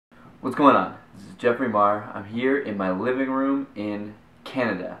What's going on? This is Jeffrey Marr. I'm here in my living room in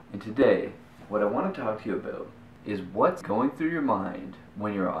Canada, and today what I want to talk to you about is what's going through your mind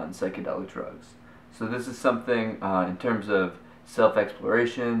when you're on psychedelic drugs. So this is something in terms of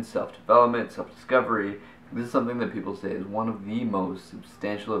self-exploration, self-development, self-discovery. This is something that people say is one of the most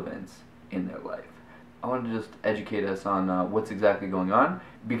substantial events in their life. I want to just educate us on what's exactly going on,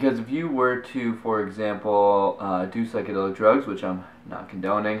 because if you were to, for example, do psychedelic drugs, which I'm not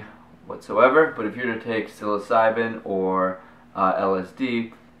condoning whatsoever, but if you were to take psilocybin or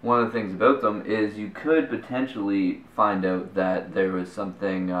LSD, one of the things about them is you could potentially find out that there was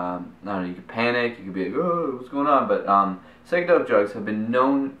something, I don't know, you could panic, you could be like, oh, what's going on? But psychedelic drugs have been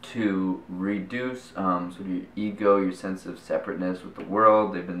known to reduce sort of your ego, your sense of separateness with the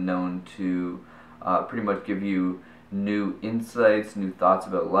world. They've been known to pretty much give you new insights, new thoughts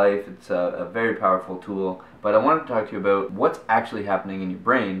about life. It's a very powerful tool. But I wanted to talk to you about what's actually happening in your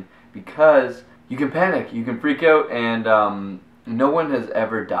brain, because you can panic, you can freak out, and no one has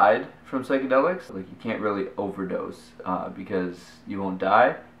ever died from psychedelics. Like, you can't really overdose because you won't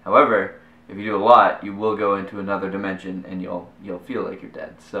die. However, if you do a lot, you will go into another dimension and you'll feel like you're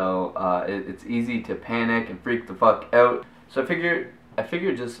dead. So it's easy to panic and freak the fuck out. So I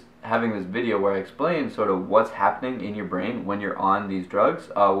figured just having this video where I explain sort of what's happening in your brain when you're on these drugs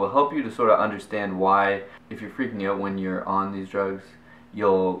will help you to sort of understand why, if you're freaking out when you're on these drugs,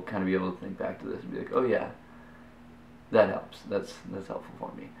 you'll kind of be able to think back to this and be like, oh yeah, that helps. That's helpful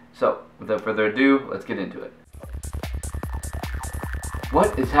for me. So without further ado, let's get into it.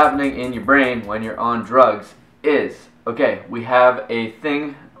 What is happening in your brain when you're on drugs is, okay, we have a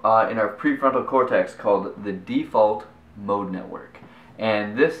thing in our prefrontal cortex called the default mode network.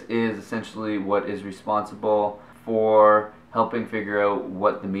 And this is essentially what is responsible for helping figure out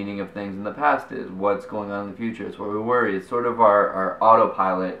what the meaning of things in the past is, what's going on in the future. It's where we worry. It's sort of our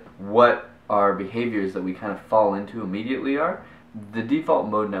autopilot, what our behaviors that we kind of fall into immediately are. The default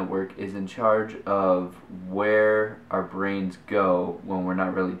mode network is in charge of where our brains go when we're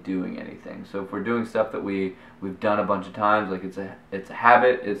not really doing anything. So if we're doing stuff that we've done a bunch of times, like it's a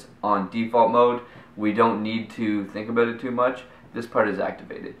habit, it's on default mode, we don't need to think about it too much, this part is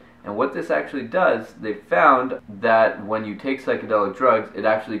activated. And what this actually does, they found that when you take psychedelic drugs, it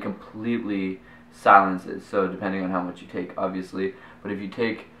actually completely silences. So depending on how much you take, obviously, but if you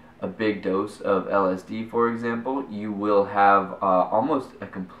take a big dose of LSD, for example, you will have almost a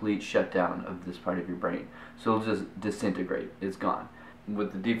complete shutdown of this part of your brain. So it'll just disintegrate. It's gone.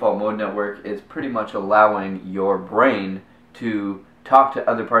 With the default mode network, it's pretty much allowing your brain to talk to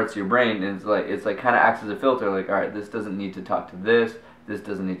other parts of your brain, and it's like kind of acts as a filter. Like, all right, this doesn't need to talk to this. This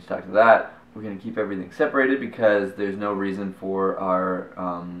doesn't need to talk to that. We're going to keep everything separated because there's no reason for our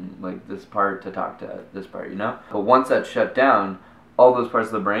like this part to talk to this part, you know. But once that's shut down, all those parts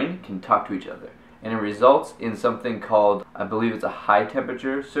of the brain can talk to each other, and it results in something called, I believe it's a high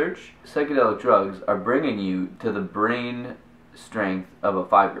temperature search. Psychedelic drugs are bringing you to the brain strength of a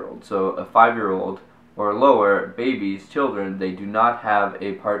 5-year-old. So a 5-year-old or lower, babies, children, they do not have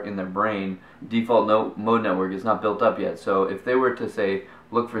a part in their brain. Default mode network is not built up yet. So if they were to, say,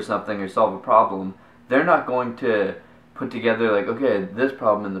 look for something or solve a problem, they're not going to put together like, okay, this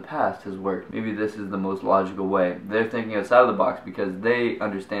problem in the past has worked, maybe this is the most logical way. They're thinking outside of the box because they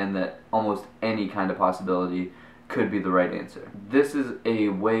understand that almost any kind of possibility could be the right answer. This is a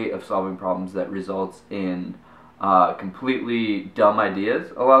way of solving problems that results in completely dumb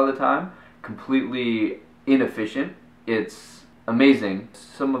ideas a lot of the time, completely inefficient. It's amazing.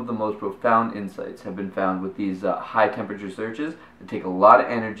 Some of the most profound insights have been found with these high temperature searches. They take a lot of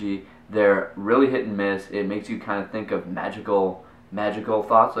energy. They're really hit and miss. It makes you kind of think of magical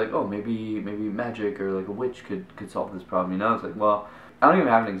thoughts, like, oh, maybe magic or like a witch could solve this problem, you know. It's like, well, I don't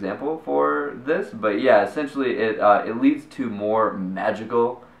even have an example for this, but yeah, essentially it leads to more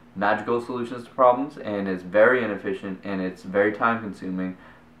magical solutions to problems, and it's very inefficient and it's very time consuming.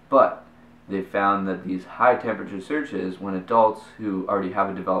 But they found that these high temperature searches, when adults who already have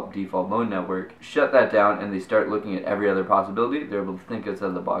a developed default mode network shut that down and they start looking at every other possibility, they're able to think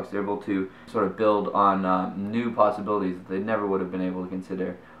outside the box. They're able to sort of build on new possibilities that they never would have been able to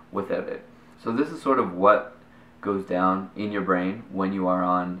consider without it. So this is sort of what goes down in your brain when you are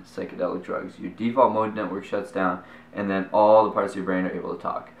on psychedelic drugs. Your default mode network shuts down, and then all the parts of your brain are able to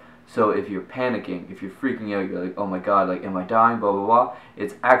talk. So if you're panicking, if you're freaking out, you're like, oh my god, like, am I dying, blah, blah, blah.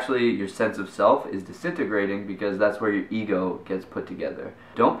 It's actually your sense of self is disintegrating, because that's where your ego gets put together.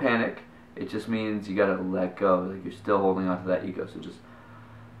 Don't panic. It just means you gotta let go. Like, you're still holding on to that ego. So just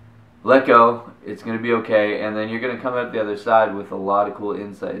let go, it's going to be okay, and then you're going to come out the other side with a lot of cool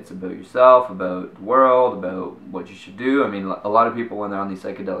insights about yourself, about the world, about what you should do. I mean, a lot of people when they're on these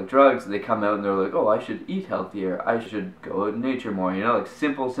psychedelic drugs, they come out and they're like, oh, I should eat healthier, I should go out in nature more, you know, like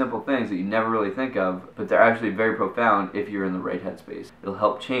simple things that you never really think of, but they're actually very profound if you're in the right headspace. It'll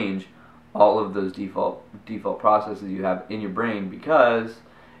help change all of those default processes you have in your brain, because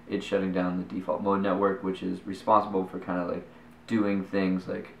it's shutting down the default mode network, which is responsible for kind of like doing things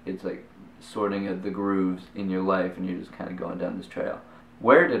like, it's like sorting out the grooves in your life, and you're just kind of going down this trail.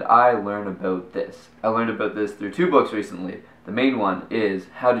 Where did I learn about this? I learned about this through 2 books recently. The main one is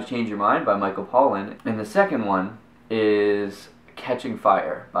How to Change Your Mind by Michael Pollan, and the second one is Catching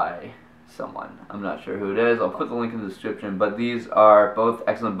Fire by someone. I'm not sure who it is. I'll put the link in the description, but these are both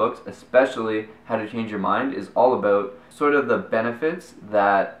excellent books. Especially How to Change Your Mind is all about sort of the benefits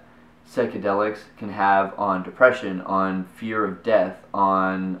that psychedelics can have on depression, on fear of death,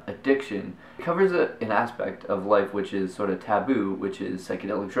 on addiction. It covers an aspect of life which is sort of taboo, which is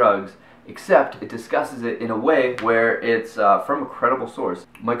psychedelic drugs, except it discusses it in a way where it's from a credible source.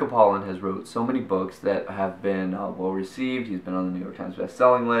 Michael Pollan has wrote so many books that have been well received. He's been on the New York Times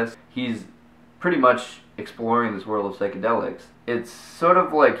best-selling list. He's pretty much exploring this world of psychedelics. It's sort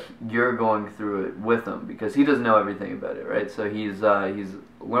of like you're going through it with him, because he doesn't know everything about it, right? So he's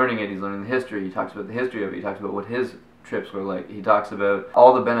learning it, he's learning the history, he talks about the history of it, he talks about what his trips were like, he talks about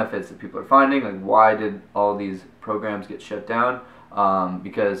all the benefits that people are finding, like why did all these programs get shut down,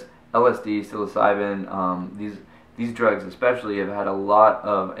 because LSD, psilocybin, these drugs especially have had a lot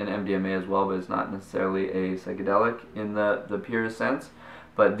of, and MDMA as well, but it's not necessarily a psychedelic in the purest sense.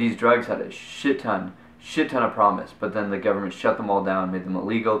 But these drugs had a shit ton of promise, but then the government shut them all down, made them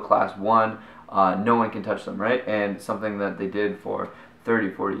illegal, class 1, no one can touch them, right? And something that they did for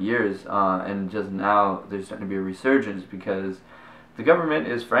 30, 40 years, and just now there's starting to be a resurgence, because the government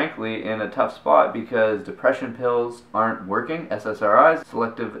is frankly in a tough spot, because depression pills aren't working, SSRIs,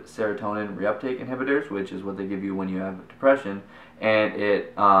 selective serotonin reuptake inhibitors, which is what they give you when you have depression, and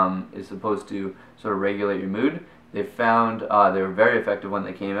it is supposed to sort of regulate your mood. They found they were very effective when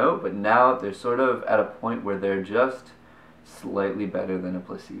they came out, but now they're sort of at a point where they're just slightly better than a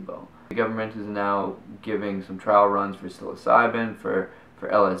placebo. The government is now giving some trial runs for psilocybin, for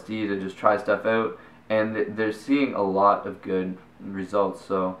LSD, to just try stuff out, and they're seeing a lot of good results.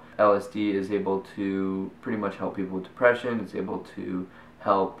 So LSD is able to pretty much help people with depression. It's able to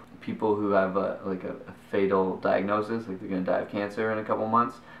help people who have a fatal diagnosis, like they're going to die of cancer in a couple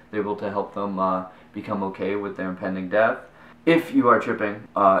months. They're able to help them become okay with their impending death. If you are tripping,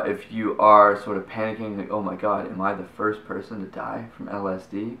 if you are sort of panicking, like, oh my god, am I the first person to die from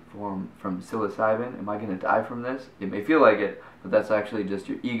LSD, from psilocybin? Am I going to die from this? It may feel like it, but that's actually just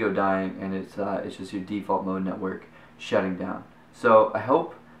your ego dying, and it's just your default mode network shutting down. So I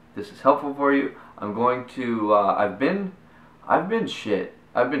hope this is helpful for you. I'm going to, I've been shit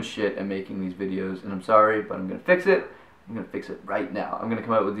at making these videos, and I'm sorry, but I'm going to fix it. I'm going to fix it right now. I'm going to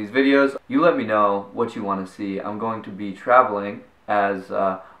come out with these videos. You let me know what you want to see. I'm going to be traveling as,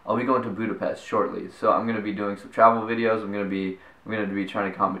 I'll be going to Budapest shortly. So I'm going to be doing some travel videos. I'm going to be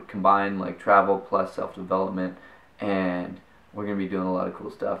trying to combine like travel plus self-development, and we're going to be doing a lot of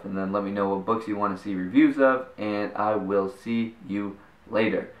cool stuff. And then let me know what books you want to see reviews of, and I will see you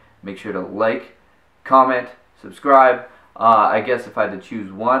later. Make sure to like, comment, subscribe. I guess if I had to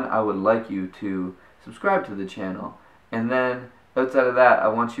choose one, I would like you to subscribe to the channel. And then, outside of that, I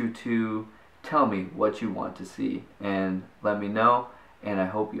want you to tell me what you want to see and let me know. And I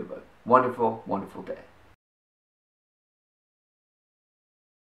hope you have a wonderful, wonderful day.